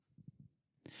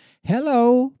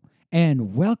Hello,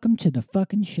 and welcome to the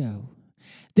fucking show.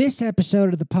 This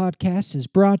episode of the podcast is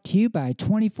brought to you by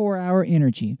 24-Hour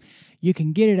Energy. You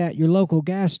can get it at your local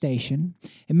gas station.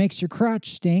 It makes your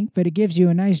crotch stink, but it gives you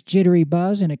a nice jittery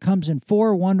buzz, and it comes in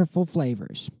 4 wonderful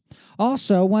flavors.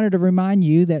 Also, wanted to remind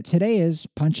you that today is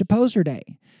Punch a Poser Day.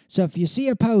 So if you see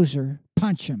a poser,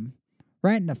 punch him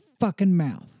right in the fucking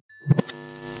mouth.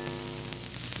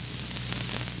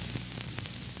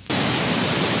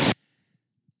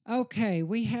 Okay,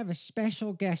 we have a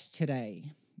special guest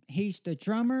today. He's the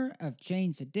drummer of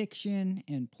Jane's Addiction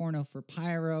and Porno for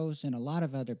Pyros and a lot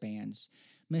of other bands,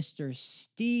 Mr.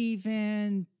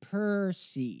 Stephen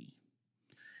Percy.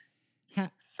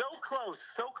 So close,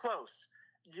 so close.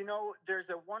 You know, there's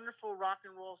a wonderful rock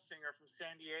and roll singer from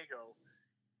San Diego,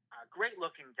 a great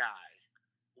looking guy,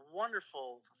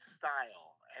 wonderful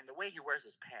style, and the way he wears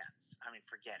his pants. I mean,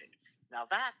 forget it. Now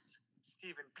that's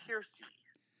Stephen Piercy.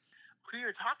 Who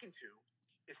you're talking to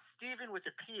is Stephen with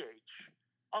a PH,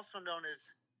 also known as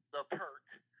the Perk,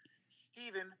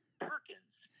 Stephen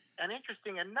Perkins. And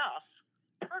interesting enough,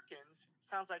 Perkins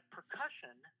sounds like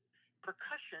percussion.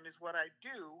 Percussion is what I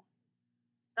do,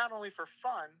 not only for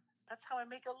fun, that's how I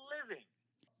make a living.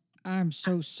 I'm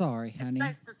so sorry, honey.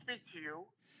 It's nice to speak to you.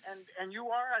 And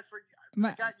you are, I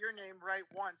got your name right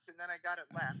once, and then I got it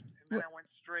left, and then I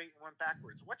went straight and went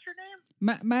backwards. What's your name?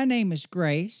 My name is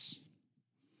Grace.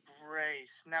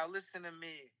 Grace. Now listen to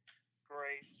me,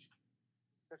 Grace.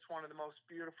 That's one of the most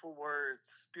beautiful words,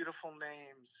 beautiful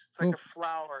names. It's like a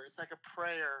flower. It's like a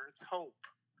prayer. It's hope.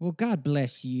 Well, God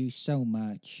bless you so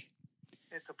much.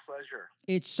 It's a pleasure.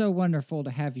 It's so wonderful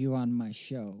to have you on my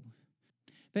show.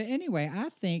 But anyway, I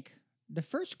think the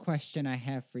first question I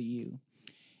have for you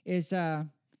is how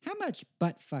much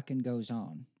butt fucking goes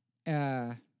on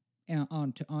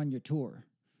your tour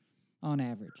on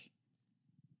average?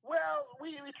 Well,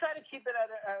 we try to keep it at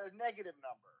a negative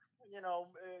number. You know,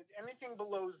 anything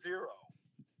below 0,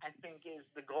 I think, is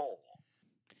the goal.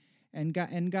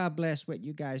 And God bless what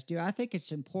you guys do. I think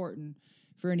it's important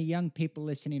for any young people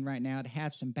listening right now to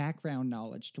have some background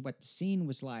knowledge to what the scene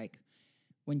was like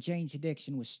when Jane's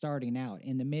Addiction was starting out.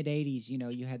 In the mid-'80s, you know,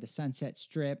 you had the Sunset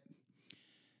Strip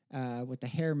with the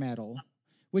hair metal,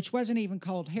 which wasn't even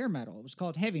called hair metal. It was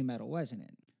called heavy metal, wasn't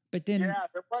it? But then... Yeah,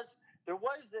 there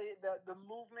was the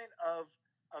movement of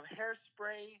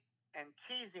hairspray and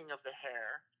teasing of the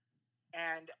hair.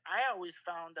 And I always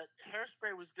found that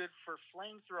hairspray was good for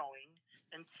flame throwing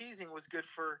and teasing was good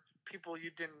for people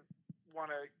you didn't want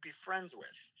to be friends with.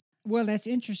 Well, that's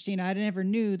interesting. I never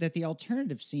knew that the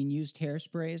alternative scene used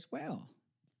hairspray as well.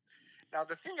 Now,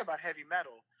 the thing about heavy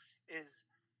metal is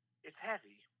it's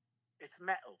heavy. It's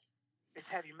metal. It's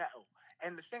heavy metal.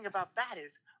 And the thing about that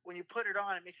is when you put it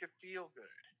on, it makes you feel good.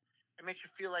 It makes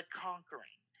you feel like conquering.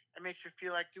 It makes you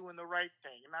feel like doing the right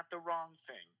thing and not the wrong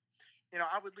thing. You know,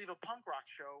 I would leave a punk rock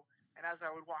show, and as I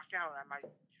would walk out, I might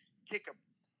kick a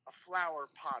flower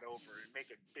pot over and make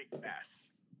a big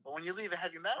mess. But when you leave a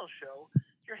heavy metal show,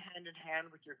 you're hand in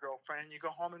hand with your girlfriend, and you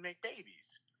go home and make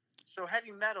babies. So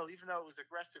heavy metal, even though it was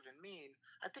aggressive and mean,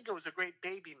 I think it was a great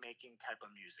baby-making type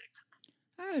of music.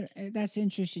 That's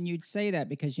interesting you'd say that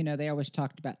because, you know, they always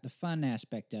talked about the fun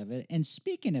aspect of it. And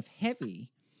speaking of heavy,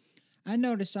 I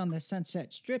noticed on the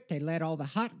Sunset Strip, they let all the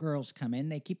hot girls come in.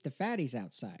 They keep the fatties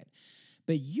outside.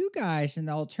 But you guys in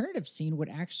the alternative scene would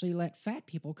actually let fat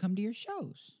people come to your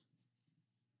shows.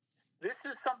 This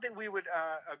is something we would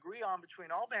agree on between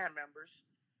all band members.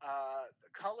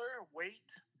 Color, weight,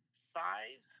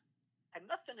 size had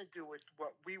nothing to do with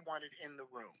what we wanted in the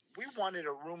room. We wanted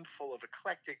a room full of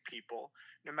eclectic people,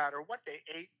 no matter what they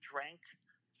ate, drank,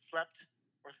 slept,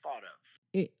 or thought of.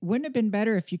 It wouldn't have been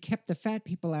better if you kept the fat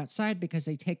people outside because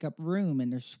they take up room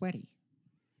and they're sweaty.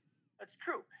 That's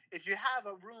true. If you have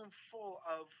a room full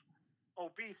of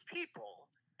obese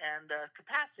people and the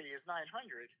capacity is 900,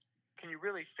 can you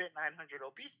really fit 900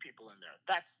 obese people in there?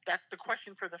 That's the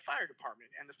question for the fire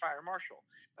department and the fire marshal.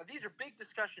 Now, these are big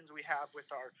discussions we have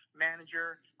with our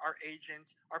manager, our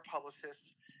agent, our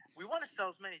publicist. We want to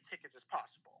sell as many tickets as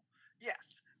possible,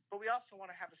 yes, but we also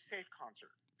want to have a safe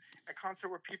concert, a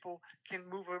concert where people can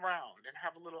move around and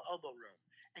have a little elbow room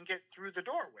and get through the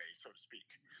doorway, so to speak.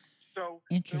 So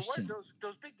there was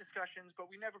those big discussions,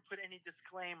 but we never put any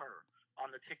disclaimer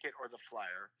on the ticket or the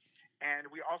flyer. And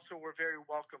we also were very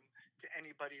welcome to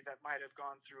anybody that might have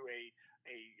gone through a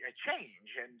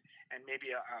change and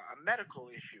maybe a medical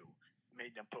issue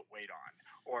made them put weight on,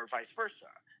 or vice versa.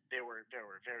 They were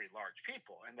very large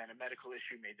people, and then a medical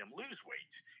issue made them lose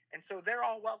weight. And so they're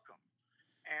all welcome.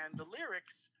 And the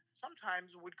lyrics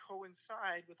sometimes would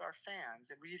coincide with our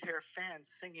fans, and we'd hear fans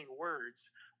singing words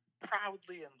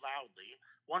proudly and loudly,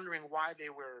 wondering why they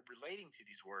were relating to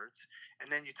these words,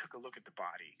 and then you took a look at the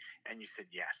body and you said,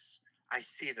 "Yes, I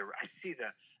see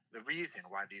the reason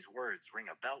why these words ring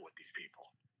a bell with these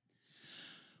people."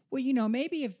 Well,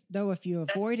 maybe if you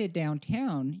avoided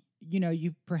downtown,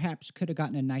 you perhaps could have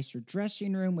gotten a nicer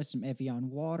dressing room with some Evian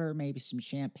water, maybe some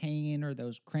champagne or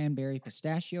those cranberry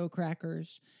pistachio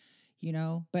crackers.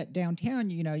 But downtown,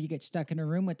 you get stuck in a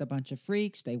room with a bunch of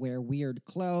freaks. They wear weird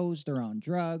clothes. They're on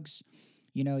drugs.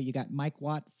 You got Mike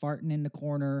Watt farting in the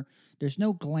corner. There's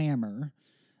no glamour.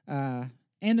 And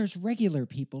there's regular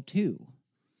people, too.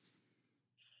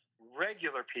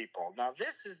 Regular people. Now,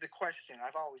 this is the question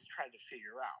I've always tried to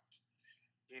figure out.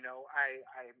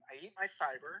 I eat my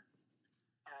fiber.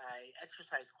 I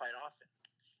exercise quite often.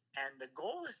 And the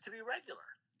goal is to be regular.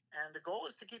 And the goal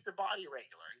is to keep the body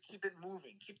regular and keep it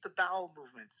moving, keep the bowel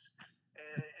movements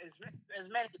as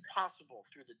many as possible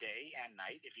through the day and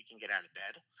night if you can get out of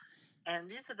bed.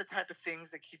 And these are the type of things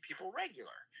that keep people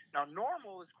regular. Now,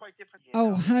 normal is quite different.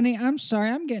 Honey, I'm sorry.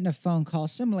 I'm getting a phone call.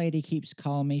 Some lady keeps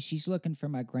calling me. She's looking for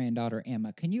my granddaughter,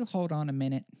 Emma. Can you hold on a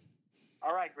minute?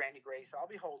 All right, Granny Grace. I'll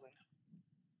be holding.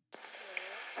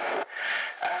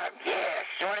 Yes.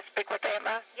 You want to speak with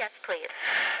Emma? Yes, please.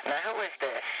 Now, who is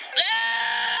this?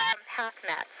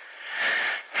 PackNet.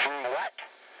 From what?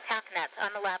 PackNet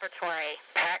on the laboratory.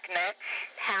 PackNet?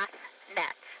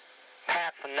 PathNet.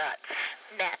 Path nuts.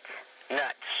 Net.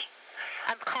 Nuts.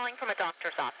 I'm calling from a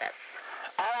doctor's office.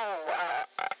 Oh,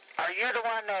 are you the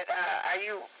one that, are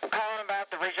you calling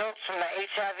about the results from the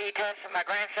HIV test that my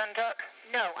grandson took?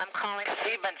 No, I'm calling.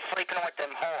 He's been sleeping with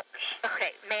them whores.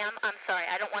 Okay, ma'am, I'm sorry.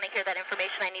 I don't want to hear that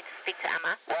information. I need to speak to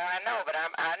Emma. Well, I know, but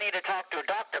I need to talk to a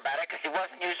doctor about it because he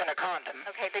wasn't using a condom.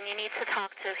 Okay, then you need to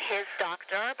talk to his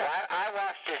doctor. Well, I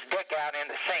washed his dick out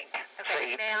in the sink.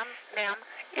 Okay, See? ma'am.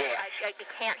 Yeah. I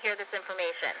can't hear this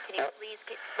information. Can you please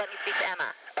let me speak to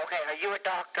Emma? Okay, are you a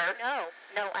doctor? No,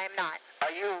 I am not.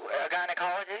 Are you a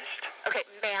gynecologist? Okay,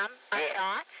 ma'am, I'm Yeah.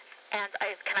 not. And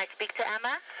can I speak to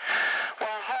Emma?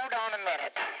 Well, hold on a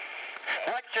minute.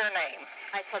 What's your name?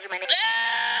 I told you my name.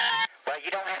 Well, you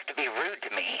don't have to be rude to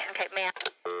me. Okay, ma'am.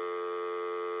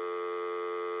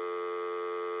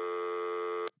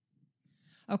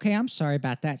 Okay, I'm sorry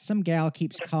about that. Some gal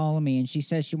keeps calling me, and she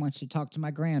says she wants to talk to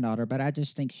my granddaughter, but I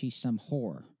just think she's some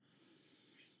whore.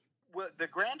 Well, the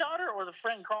granddaughter or the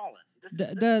friend calling?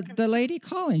 The lady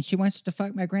calling, she wants to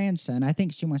fuck my grandson. I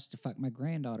think she wants to fuck my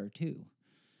granddaughter, too.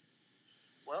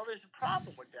 Well, there's a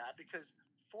problem with that because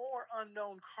for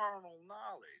unknown carnal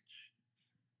knowledge,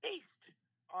 based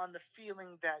on the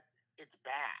feeling that it's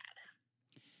bad.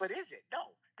 But is it?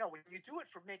 No. When you do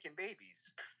it for making babies,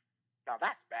 now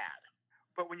that's bad.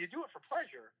 But when you do it for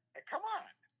pleasure, come on,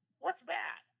 what's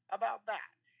bad about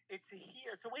that? It's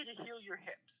a way to heal your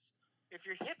hips. If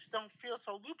your hips don't feel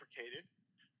so lubricated,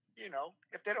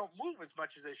 if they don't move as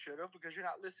much as they should have because you're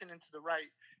not listening to the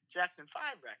right Jackson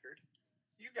 5 record,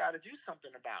 you got to do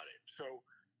something about it. So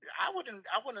I wouldn't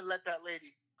let that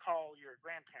lady call your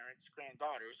grandparents,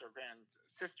 granddaughters, or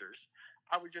grandsisters.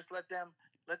 I would just let them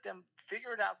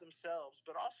figure it out themselves,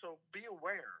 but also be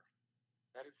aware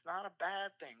that it's not a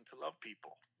bad thing to love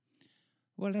people.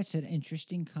 Well, that's an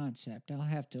interesting concept. I'll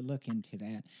have to look into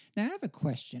that. Now, I have a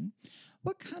question.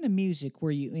 What kind of music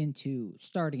were you into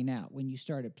starting out when you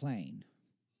started playing?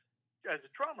 As a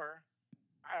drummer,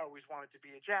 I always wanted to be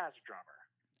a jazz drummer.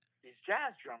 These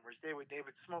jazz drummers, they would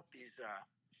smoke these,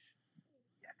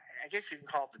 I guess you can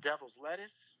call it the devil's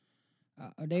lettuce.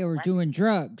 They were doing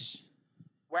drugs.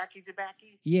 Wacky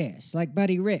tobacco? Yes, like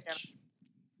Buddy Rich.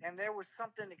 And there was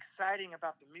something exciting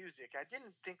about the music. I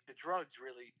didn't think the drugs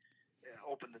really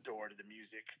opened the door to the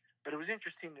music, but it was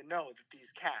interesting to know that these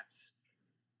cats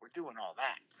were doing all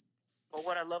that. But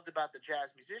what I loved about the jazz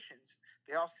musicians,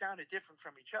 they all sounded different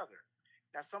from each other.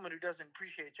 Now, someone who doesn't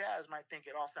appreciate jazz might think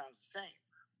it all sounds the same.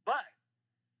 But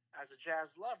as a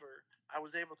jazz lover, I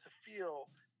was able to feel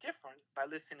different by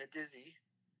listening to Dizzy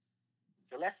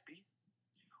Gillespie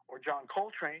or John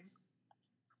Coltrane,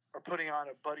 or putting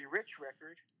on a Buddy Rich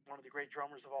record, one of the great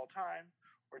drummers of all time,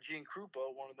 or Gene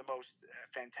Krupa, one of the most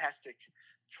fantastic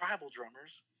tribal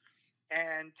drummers,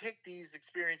 and take these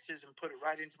experiences and put it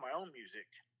right into my own music.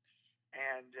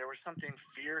 And there was something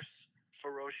fierce,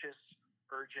 ferocious,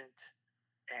 urgent,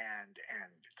 and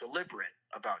deliberate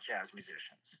about jazz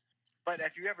musicians. But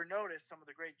if you ever notice, some of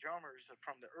the great drummers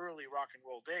from the early rock and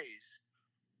roll days,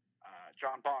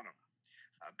 John Bonham,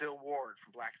 Bill Ward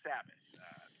from Black Sabbath,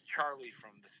 Charlie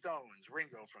from the Stones,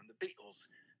 Ringo from the Beatles,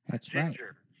 That's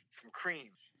Ginger right. from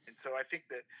Cream. And so I think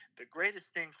that the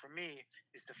greatest thing for me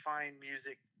is to find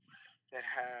music that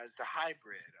has the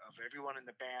hybrid of everyone in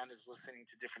the band is listening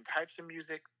to different types of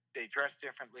music, they dress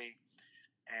differently,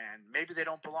 and maybe they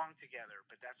don't belong together,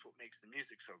 but that's what makes the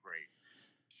music so great.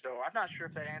 So I'm not sure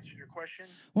if that answered your question.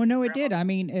 Well, no, it Grandma? did. I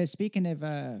mean, speaking of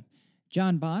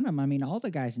John Bonham, I mean, all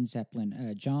the guys in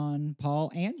Zeppelin, John,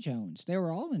 Paul, and Jones, they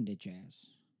were all into jazz.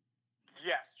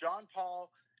 Yes, John,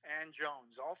 Paul, and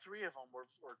Jones, all three of them were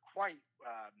quite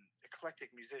eclectic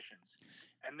musicians.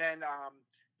 And then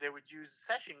they would use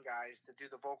session guys to do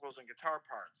the vocals and guitar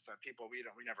parts, people we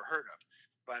never heard of.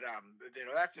 But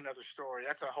that's another story.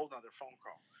 That's a whole nother phone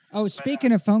call. Oh,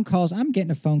 speaking of phone calls, I'm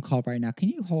getting a phone call right now. Can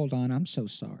you hold on? I'm so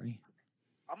sorry.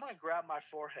 I'm going to grab my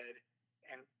forehead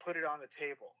and put it on the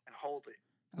table and hold it.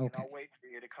 Okay. And I'll wait for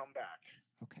you to come back.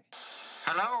 Okay.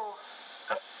 Hello.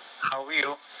 How are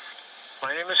you?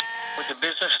 My name is with the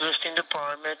business listing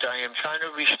department. I am trying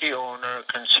to reach the owner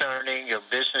concerning your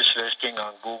business listing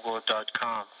on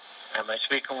Google.com. Am I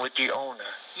speaking with the owner?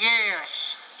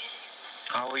 Yes.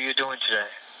 How are you doing today?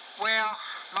 Well,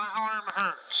 my arm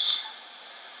hurts.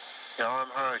 Your arm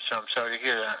hurts. I'm sorry to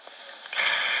hear that.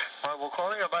 Well, we're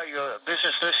calling about your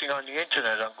business listing on the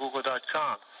internet on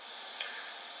Google.com.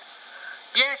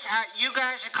 Yes, you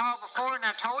guys have called before and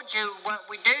I told you what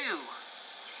we do.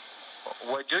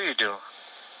 What do you do?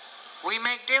 We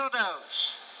make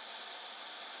dildos.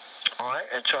 All right,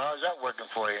 and so how's that working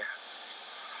for you?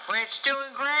 Well, it's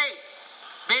doing great.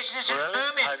 Business is Really?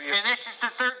 booming, Have you- and this is the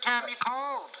third time you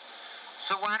called.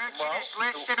 So why don't you Well, just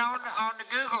list it on the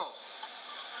Google?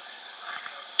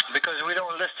 Because we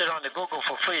don't list it on the Google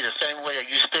for free, the same way that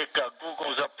you stick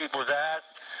Googles up people's ass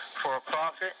for a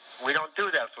profit. We don't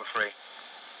do that for free.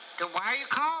 Then why are you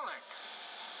calling?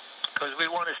 Because we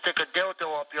want to stick a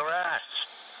dildo up your ass.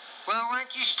 Well, why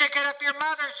don't you stick it up your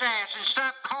mother's ass and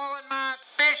stop calling my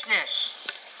business?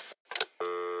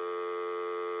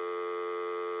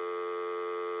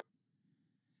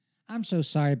 I'm so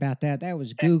sorry about that. That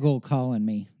was Google calling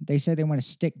me. They said they want to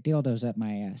stick dildos up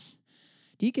my ass.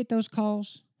 Do you get those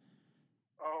calls?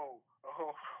 Oh,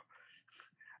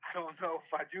 I don't know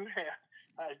if I do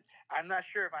have. I'm not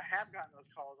sure if I have gotten those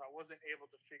calls. I wasn't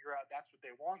able to figure out that's what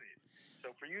they wanted.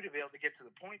 So for you to be able to get to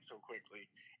the point so quickly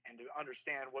and to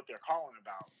understand what they're calling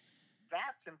about,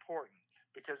 that's important,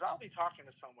 because I'll be talking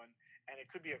to someone and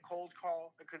it could be a cold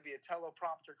call, it could be a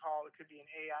teleprompter call, it could be an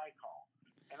AI call.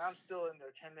 And I'm still in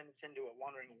there 10 minutes into it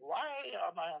wondering, why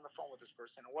am I on the phone with this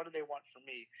person? And what do they want from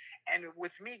me? And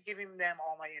with me giving them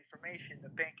all my information,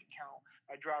 the bank account,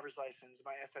 my driver's license,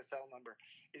 my SSL number,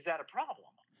 is that a problem?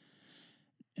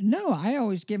 No, I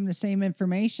always give them the same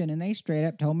information, and they straight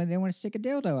up told me they want to stick a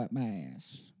dildo up my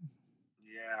ass.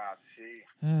 Yeah, see.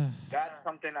 That's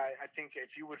something I think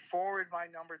if you would forward my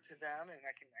number to them, and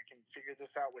I can figure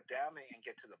this out with them and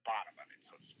get to the bottom of it,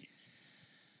 so to speak.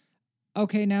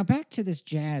 Okay, now back to this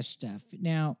jazz stuff.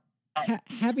 Now,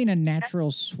 having a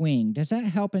natural swing, does that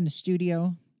help in the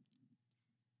studio?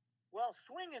 Well,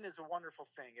 swinging is a wonderful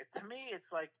thing. To me, it's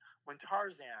like when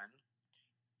Tarzan,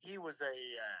 he was a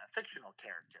fictional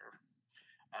character,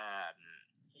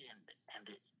 and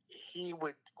he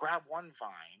would grab one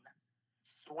vine,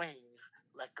 swing,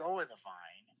 let go of the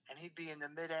vine, and he'd be in the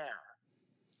midair,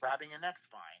 grabbing the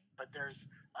next vine. But there's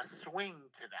a swing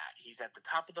to that. He's at the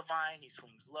top of the vine, he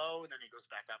swings low, and then he goes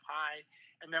back up high,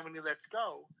 and then when he lets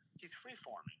go, he's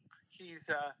free-forming. He's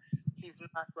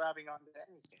not grabbing onto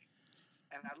anything.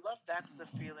 And I love that's the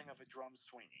feeling of a drum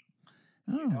swinging.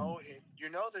 Oh. You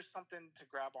know there's something to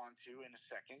grab onto in a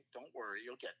second. Don't worry,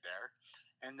 you'll get there.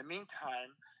 In the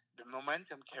meantime, the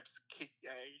momentum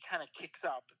kind of kicks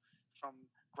up from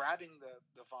grabbing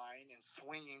the vine and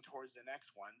swinging towards the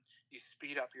next one. You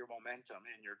speed up your momentum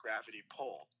and your gravity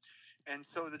pull. And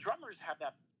so the drummers have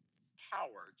that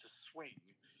power to swing.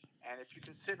 And if you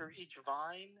consider each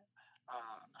vine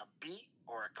a beat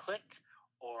or a click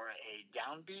or a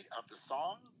downbeat of the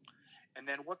song, and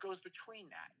then what goes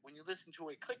between that? When you listen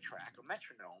to a click track, a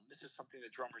metronome, this is something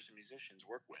that drummers and musicians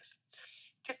work with.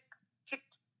 Tick, tick,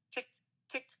 tick,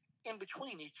 tick. In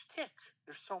between each tick,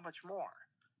 there's so much more.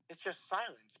 It's just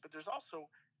silence, but there's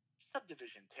also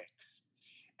subdivision ticks.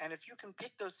 And if you can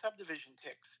pick those subdivision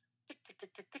ticks, tick, tick,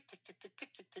 tick, tick, tick, tick, tick,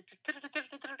 tick, tick, tick, tick,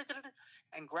 tick,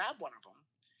 and grab one of them,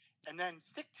 and then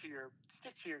stick to your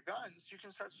guns, you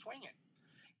can start swinging.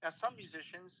 Now, some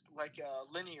musicians like a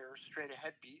linear straight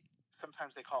ahead beat.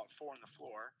 Sometimes they call it 4 on the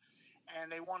floor,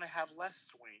 and they want to have less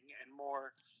swing and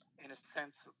more, in a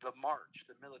sense, the march,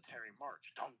 the military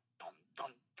march. Dun, dun,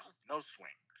 dun, dun, no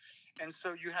swing. And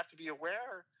so you have to be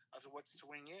aware of what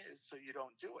swing is so you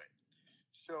don't do it.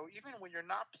 So even when you're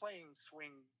not playing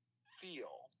swing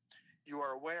feel, you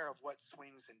are aware of what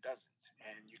swings and doesn't.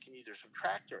 And you can either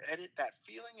subtract or edit that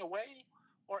feeling away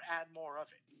or add more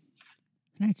of it.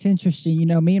 That's interesting. You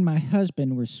know, me and my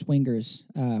husband were swingers.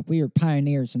 We were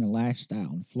pioneers in the lifestyle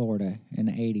in Florida in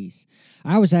the 80s.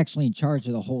 I was actually in charge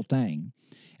of the whole thing.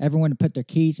 Everyone would put their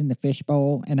keys in the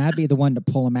fishbowl, and I'd be the one to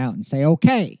pull them out and say,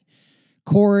 okay,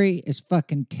 Corey is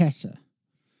fucking Tessa.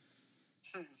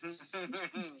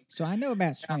 So I know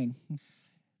about swing.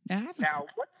 Now,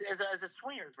 what's as a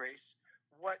swingers race?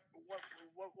 What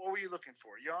were you looking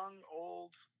for? Young,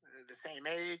 old, the same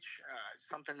age?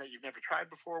 Something that you've never tried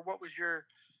before? What was your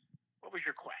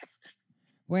quest?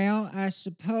 Well, I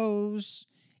suppose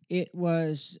it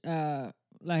was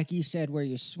like you said, where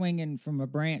you're swinging from a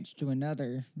branch to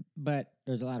another, but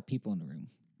there's a lot of people in the room.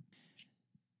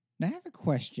 Now, I have a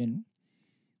question.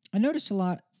 I notice a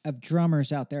lot of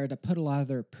drummers out there that put a lot of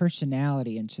their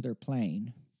personality into their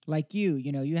playing. Like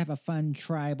you know, you have a fun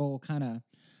tribal kind of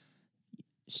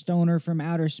stoner from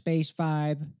outer space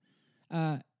vibe.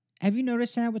 Have you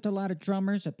noticed that with a lot of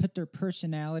drummers that put their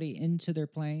personality into their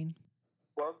playing?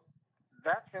 Well,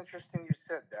 that's interesting you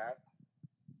said that.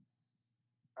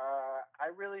 I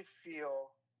really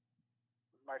feel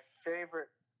my favorite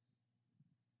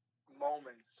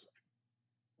moments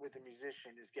with a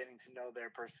musician is getting to know their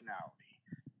personality.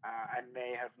 I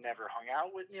may have never hung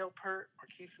out with Neil Peart or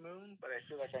Keith Moon, but I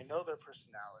feel like I know their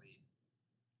personality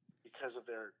because of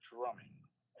their drumming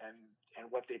and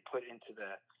what they put into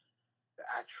the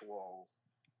actual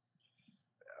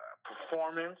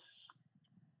performance.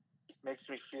 Makes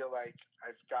me feel like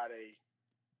I've got a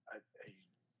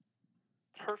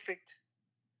perfect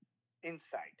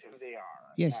insight to who they are.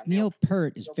 Yes, Neil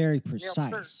Peart is very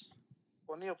precise.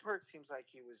 Neil Peart seems like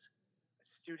he was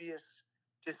studious,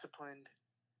 disciplined,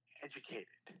 educated.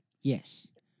 Yes.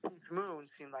 Keith Moon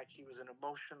seemed like he was an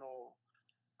emotional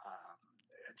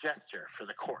gesture for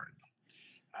the court.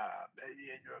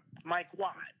 Mike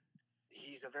Watt,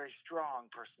 he's a very strong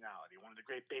personality, one of the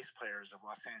great bass players of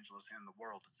Los Angeles and the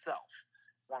world itself,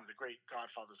 one of the great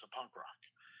godfathers of punk rock.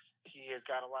 He has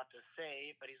got a lot to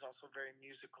say, but he's also very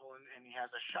musical and he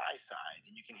has a shy side,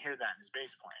 and you can hear that in his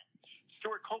bass playing.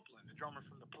 Stuart Copeland, the drummer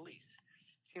from the Police,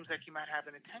 seems like he might have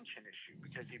an attention issue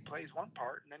because he plays one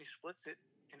part and then he splits it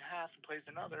in half and plays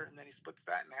another, and then he splits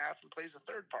that in half and plays a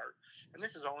third part. And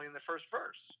this is only in the first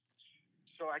verse.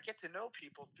 So I get to know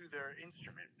people through their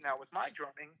instrument. Now, with my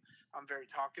drumming, I'm very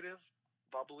talkative,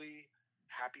 bubbly,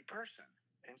 happy person.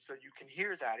 And so you can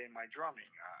hear that in my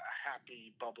drumming, a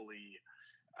happy, bubbly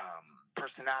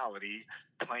personality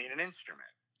playing an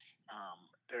instrument.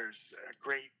 There's a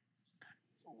great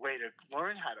way to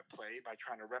learn how to play by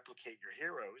trying to replicate your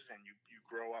heroes, and you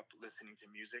grow up listening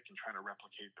to music and trying to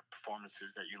replicate the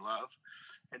performances that you love.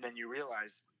 And then you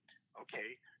realize,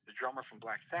 okay, the drummer from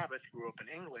Black Sabbath grew up in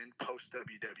England post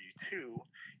WW2,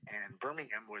 and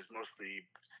Birmingham was mostly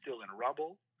still in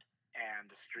rubble, and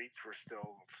the streets were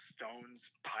still stones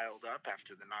piled up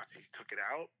after the Nazis took it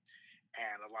out,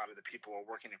 and a lot of the people were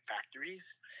working in factories,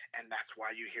 and that's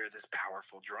why you hear this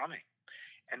powerful drumming.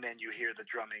 And then you hear the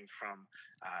drumming from,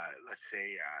 let's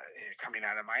say, coming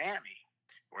out of Miami,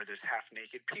 where there's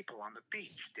half-naked people on the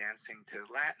beach dancing to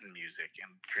Latin music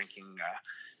and drinking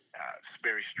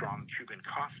very strong Cuban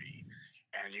coffee.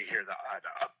 And you hear the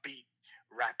upbeat,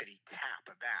 rapidy tap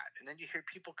of that. And then you hear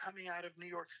people coming out of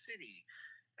New York City,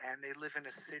 and they live in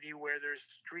a city where their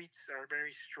streets are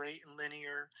very straight and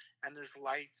linear, and there's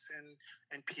lights and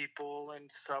people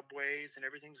and subways, and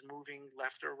everything's moving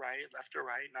left or right,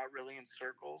 not really in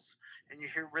circles. And you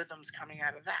hear rhythms coming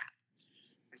out of that.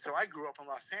 And so I grew up in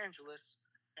Los Angeles,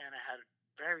 and I had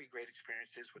very great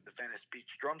experiences with the Venice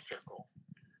Beach Drum Circle.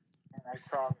 And I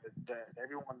saw that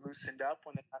everyone loosened up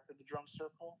when they got to the drum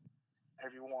circle.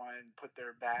 Everyone put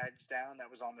their bags down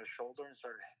that was on their shoulder and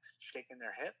started shaking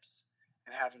their hips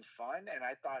and having fun. And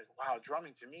I thought, wow,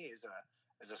 drumming to me is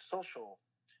a social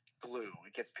glue.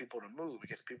 It gets people to move. It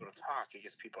gets people to talk. It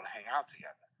gets people to hang out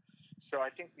together. So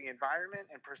I think the environment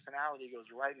and personality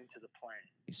goes right into the playing.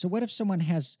 So what if someone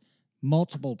has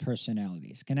multiple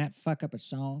personalities? Can that fuck up a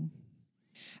song?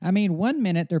 I mean, 1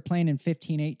 minute they're playing in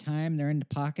 15/8 time, they're in the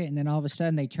pocket, and then all of a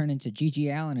sudden they turn into G.G.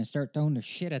 Allen and start throwing their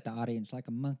shit at the audience like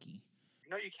a monkey.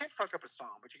 No, you can't fuck up a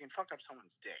song, but you can fuck up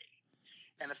someone's day.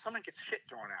 And if someone gets shit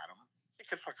thrown at them, it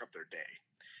could fuck up their day.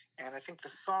 And I think the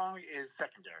song is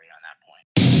secondary on that point.